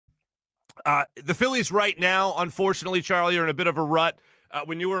The Phillies right now, unfortunately, Charlie, are in a bit of a rut.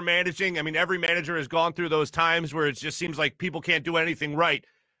 When you were managing, I mean, every manager has gone through those times where it just seems like people can't do anything right.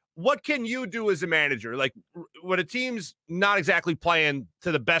 What can you do as a manager? Like when a team's not exactly playing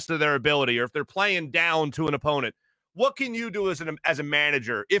to the best of their ability, or if they're playing down to an opponent, what can you do as a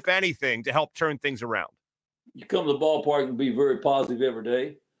manager, if anything, to help turn things around? You come to the ballpark and be very positive every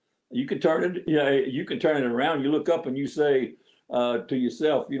day. You can turn it, you can turn it around. You look up and you say to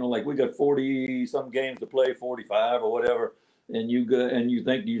yourself, like we got 40 some games to play, 45 or whatever, and you go and you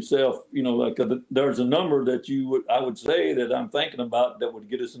think to yourself, like there's a number that I would say that I'm thinking about that would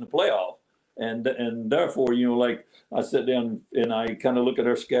get us in the playoff, and therefore, like I sit down and I kind of look at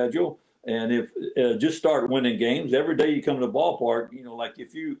our schedule, and if just start winning games every day you come to the ballpark, like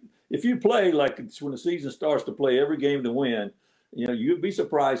if you play like it's when the season starts to play every game to win. You'd be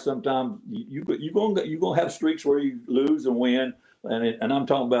surprised sometimes. You're gonna have streaks where you lose and win, and I'm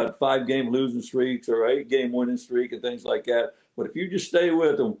talking about 5-game losing streaks or 8-game winning streak and things like that. But if you just stay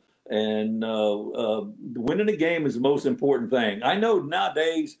with them, and winning the game is the most important thing. I know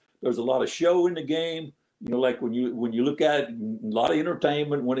nowadays there's a lot of show in the game. Like when you look at it, a lot of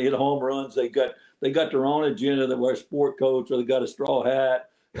entertainment. When they hit home runs, they got their own agenda. They wear a sport coat or they got a straw hat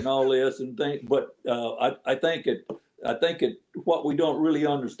and all this and things. But I think what we don't really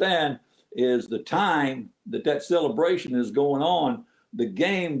understand is the time that celebration is going on. The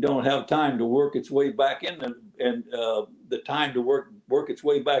game don't have time to work its way back in, and the time to work its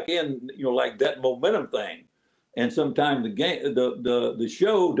way back in. Like that momentum thing. And sometimes the game, the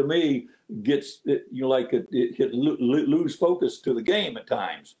show to me gets lose focus to the game at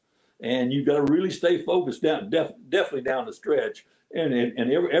times, and you got to really stay focused definitely down the stretch. And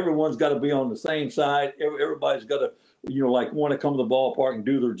everyone's got to be on the same side. Everybody's got to want to come to the ballpark and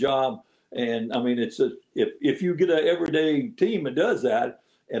do their job. And I mean, if you get an everyday team that does that,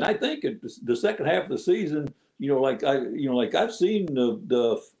 and I think the second half of the season, I've seen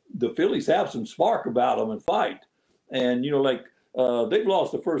the Phillies have some spark about them and fight, and they've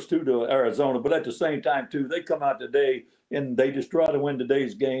lost the first 2 to Arizona, but at the same time too, they come out today and they just try to win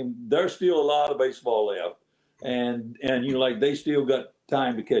today's game. There's still a lot of baseball left, and they still got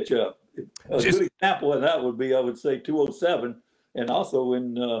time to catch up. A good example of that would be, I would say, 207, and also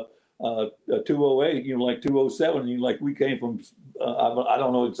in 208, 207, we came from, I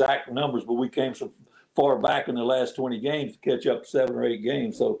don't know exact numbers, but we came so far back in the last 20 games to catch up 7 or 8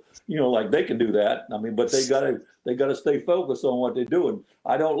 games. So, they can do that. I mean, but they gotta stay focused on what they're doing.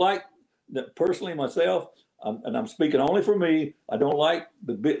 I don't like that personally myself, and I'm speaking only for me. I don't like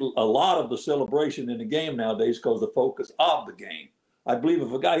a lot of the celebration in the game nowadays because the focus of the game. I believe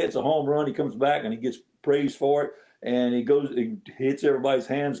if a guy hits a home run, he comes back and he gets praised for it, and he hits everybody's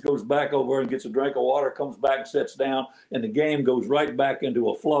hands, goes back over and gets a drink of water, comes back and sits down, and the game goes right back into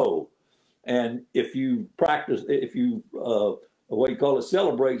a flow. And if you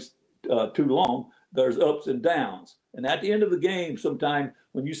celebrates too long, there's ups and downs. And at the end of the game, sometime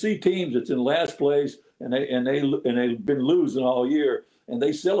when you see teams that's in last place and they've been losing all year, and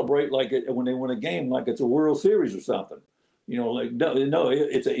they celebrate like it when they win a game, like it's a World Series or something. No,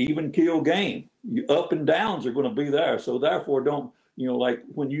 it's an even keel game. Up and downs are going to be there. So therefore, don't,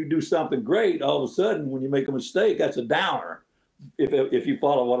 when you do something great, all of a sudden, when you make a mistake, that's a downer. If you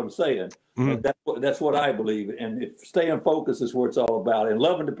follow what I'm saying, that's what I believe. And staying focused is what it's all about, and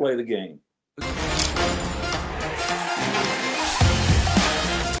loving to play the game.